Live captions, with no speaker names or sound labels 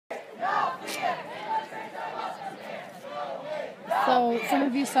So some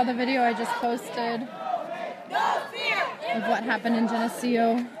of you saw the video I just posted of what happened in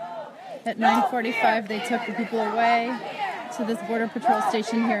Geneseo. At 9:45, they took the people away to this border patrol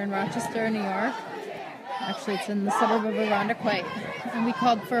station here in Rochester, New York. Actually, it's in the suburb of Irondequoit. And we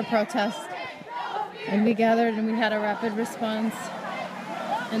called for a protest. And we gathered and we had a rapid response.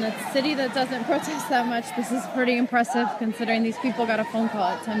 In a city that doesn't protest that much, this is pretty impressive considering these people got a phone call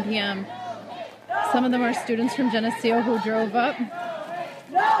at 10 p.m. Some of them are students from Geneseo who drove up.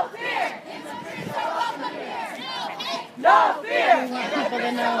 No fear! No fear! We want people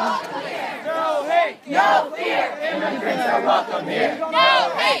to know. No hate! No fear! Immigrants are welcome here! No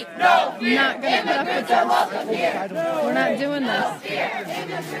hate! No fear! Not going to put up with this. We're not doing this.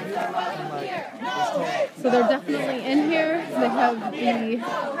 So they're definitely in here. They have the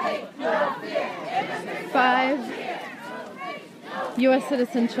 5 U.S.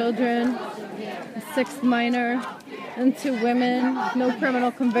 citizen children, a 6th minor, and 2 women, no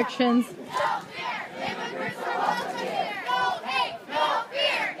criminal convictions.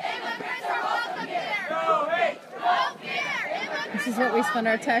 This is what we spend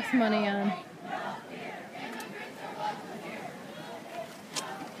our tax money on.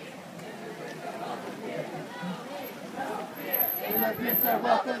 Immigrants are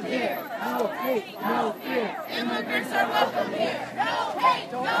welcome here. No hate, no fear. Immigrants are welcome here. No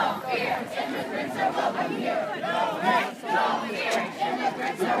hate, no fear. Immigrants are welcome here. No hate, no fear.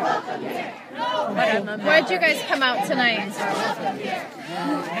 Immigrants are welcome here. No hate. Why'd you guys come out tonight?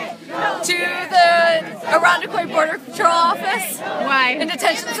 To the Irondequoit Border Patrol office. Why? In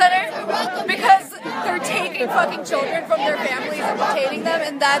detention center. Because they're taking fucking children from their families and detaining them,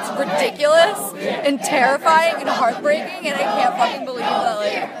 and that's ridiculous and terrifying and heartbreaking, and I can't fucking believe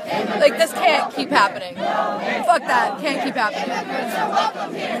that, like this can't keep happening. Fuck that, can't keep happening.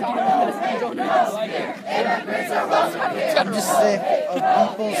 I'm just sick of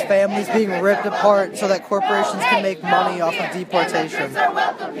people's families being ripped apart so that corporations can make money off of deportation.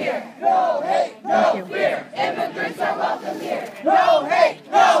 No hate, no fear. Immigrants are welcome here. No hate,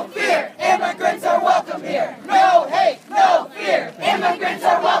 no fear. Immigrants are welcome here. No hate, no fear. Immigrants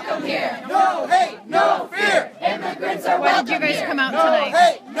are welcome here. No hate, no fear. Immigrants are welcome here. Why did you guys come out tonight? No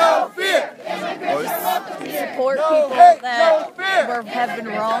hate, no fear. Support people that have been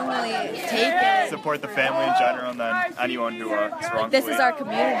wrongly taken. Support the family in general and then anyone who is wrongfully. This is our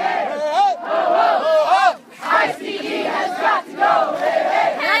community. ICE has got to go.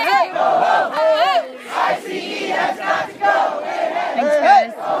 ICE has got to go. Thanks,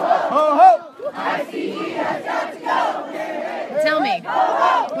 guys. ICE has got to go. Tell me,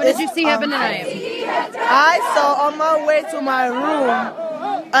 what did you see happen tonight? I saw on my way to my room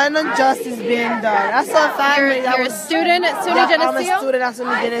an injustice being done. I saw a family that You're a was student at SUNY Geneseo? I'm a student at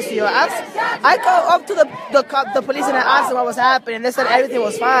SUNY Geneseo. I called up to the police and I asked them what was happening. They said everything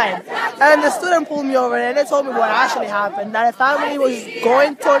was fine. And the student pulled me over and they told me what actually happened. That a family was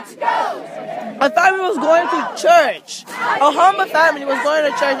going to church. A humble family was going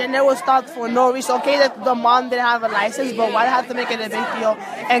to church and they were stopped for no reason. Okay, that the mom didn't have a license, but why did they have to make it a big deal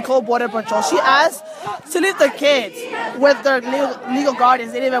and call Border Patrol? She asked to leave the kids with their legal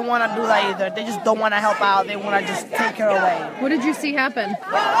guardians. They didn't even want to do that either. They just don't want to help out. They want to just take her away. What did you see happen?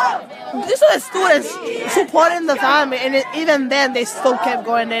 These are the students supporting the family, and even then they still kept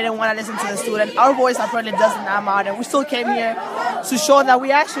going. They didn't want to listen to the student. Our voice apparently doesn't matter. We still came here to show that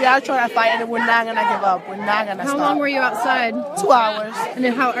we actually are trying to fight and we're not going to give up. We're not going to stop. How long were you outside? 2 hours. And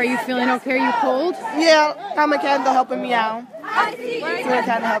then how are you feeling okay? Are you cold? Yeah, got my candle helping me out.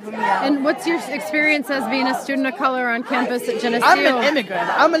 Helping me out. And what's your experience as being a student of color on campus at Geneseo? I'm an immigrant.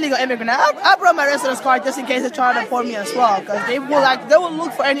 I'm a legal immigrant. I brought my residence card just in case they try to deport me as well, because they will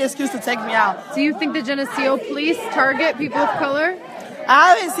look for any excuse to take me out. Do you think the Geneseo police target people of color?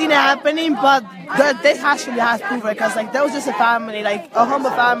 I haven't seen it happening, but this actually has proven it, because that was just a family, a humble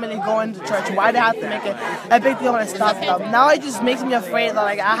family going to church. Why they have to make it a big deal and stop them? Now it just makes me afraid that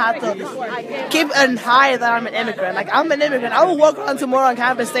I have to keep and hide that I'm an immigrant. I'm an immigrant. I will walk around tomorrow on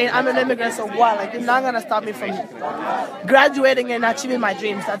campus saying I'm an immigrant, so what? They're not gonna stop me from graduating and achieving my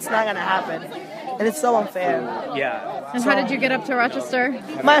dreams. That's not gonna happen. And it's so unfair. Yeah. And how did you get up to Rochester?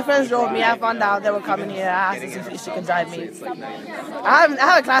 My friends drove me. I found out they were coming here. I asked if she could drive me. I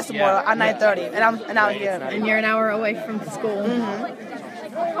have a class tomorrow at 9:30, and I'm out here. And you're an hour away from school.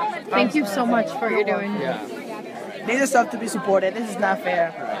 Mm-hmm. Thank you so much for what you're doing. They deserve to be supported. This is not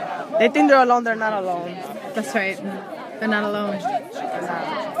fair. They think they're alone. They're not alone. That's right. They're not alone.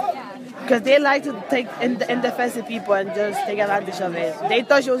 because they like to take indefensive people and just take advantage of it. They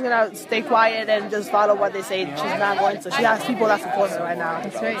thought she was going to stay quiet and just follow what they say. She's not going to. She has people that support her right now.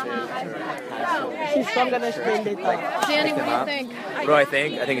 That's right. She's stronger than they thought. Danny, what do you think? What do I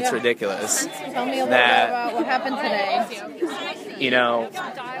think? I think it's ridiculous. Tell me a little bit about what happened today. You know,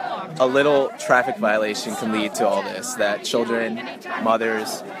 a little traffic violation can lead to all this. That children,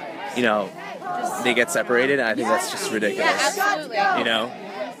 mothers, you know, they get separated, and I think that's just ridiculous. You know,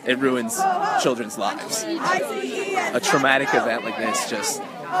 it ruins children's lives. A traumatic event like this just,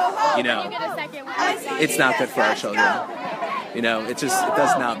 you know, it's not good for our children. You know, it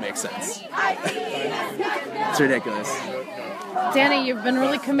does not make sense. It's ridiculous. Danny, you've been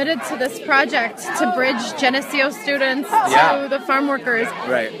really committed to this project to bridge Geneseo students to the farm workers.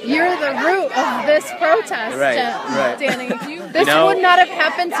 Right. You're the root of this protest, Right. Danny. This would not have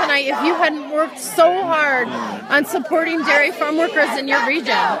happened tonight if you hadn't worked so hard on supporting dairy farm workers in your region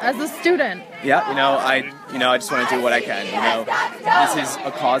as a student. Yeah, I just want to do what I can. You know, this is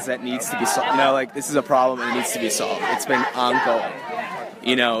a cause that needs to be solved. You know, like, this is a problem and it needs to be solved. It's been ongoing.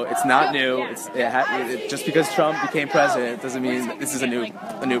 You know, it's not new. Just because Trump became president doesn't mean that this is a new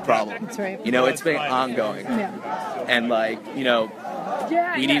problem. That's right. You know, it's been ongoing. Yeah. And, like, you know,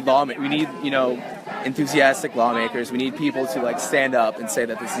 we need enthusiastic lawmakers. We need people to, like, stand up and say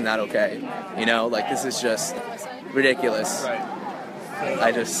that this is not okay. You know, like, this is just ridiculous.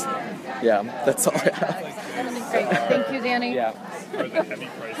 That's all I have. Great. Thank you, Danny. Yeah.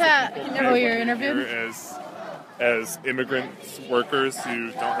 Pat, you're interviewed? As immigrant workers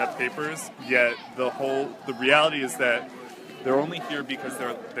who don't have papers, yet the reality is that they're only here because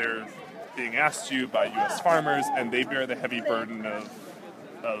they're being asked to by U.S. farmers, and they bear the heavy burden of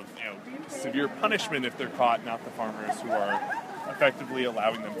severe punishment if they're caught, not the farmers who are effectively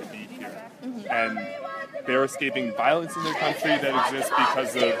allowing them to be here. And they're escaping violence in their country that exists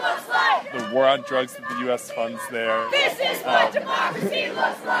because of the war on drugs that the U.S. funds there.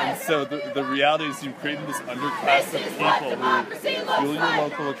 And so the reality is you've created this underclass of people who fuel your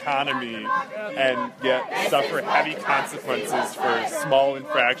local economy and yet suffer heavy consequences for small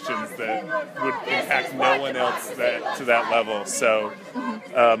infractions that would impact no one else to that level. So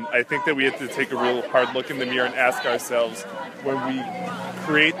I think that we have to take a real hard look in the mirror and ask ourselves, when we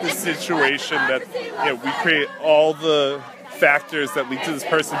create this situation that we create all the factors that lead to this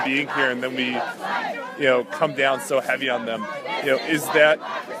person being here, and then we come down so heavy on them, is that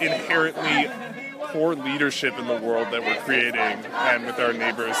inherently poor leadership in the world that we're creating and with our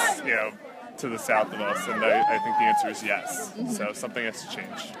neighbors to the south of us? And I think the answer is yes. So something has to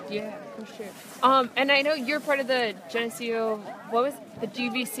change. Yeah, for sure. And I know you're part of the Geneseo, what was the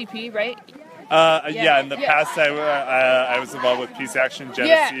GVCP, right? In the past I was involved with Peace Action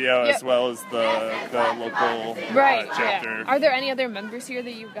Geneseo as well as the local chapter. Yeah. Are there any other members here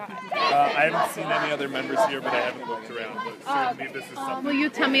that you got? I haven't seen any other members here, but I haven't looked around. But certainly this is something. Will you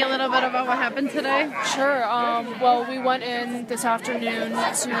tell me a little bit about what happened today? Sure. Well, we went in this afternoon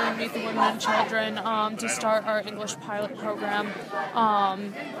to meet the women and children to start our English pilot program.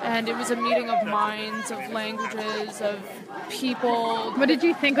 And it was a meeting of minds, of languages, of people. What did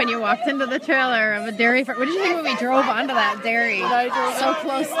you think when you walked into the trailer of a dairy farm? What did you think when we drove onto that dairy? So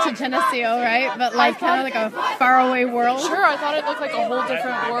close to Geneseo, right? But like kind of like a faraway world. Sure, I thought it looked like a whole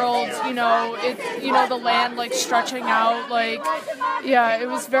different world. The land like stretching out. It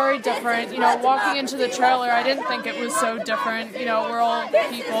was very different. Walking into the trailer, I didn't think it was so different. We're all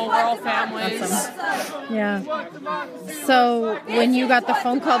people, we're all families. Awesome. Yeah. So when you got the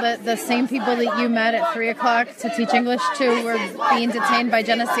phone call that the same people that you met at 3 o'clock to teach English to were being detained by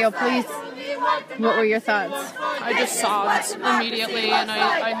Geneseo police, what were your thoughts? I just sobbed immediately, and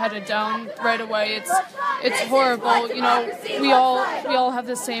I headed down right away. It's horrible. We all have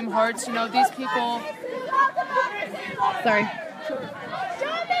the same hearts. These people. Sorry.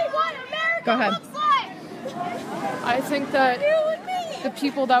 Go ahead. I think that the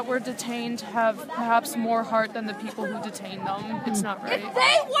people that were detained have perhaps more heart than the people who detained them. It's not right.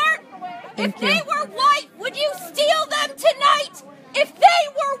 If they were white, would you steal them tonight? If they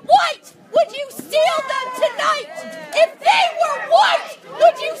were white, would you steal them tonight? If they were white,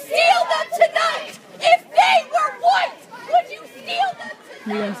 would you steal them tonight? If they were white, would you steal them tonight?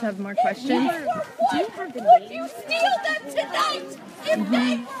 You guys have more questions? Would you steal them tonight? If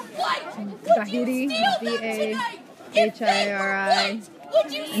they were white, would you steal them tonight? If they were white,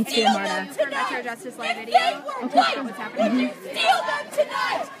 would you steal them tonight? Justice Live If video. they were white, would you steal them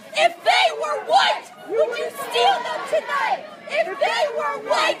tonight? If they were white, would you steal them tonight? If they were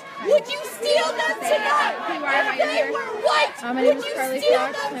white, would you steal them tonight? If they were white, would you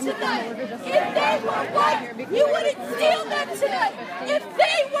steal them tonight? If they were white, you wouldn't steal them tonight. If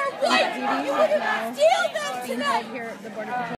they were Dee Dee, who's now being held here at the Border Patrol.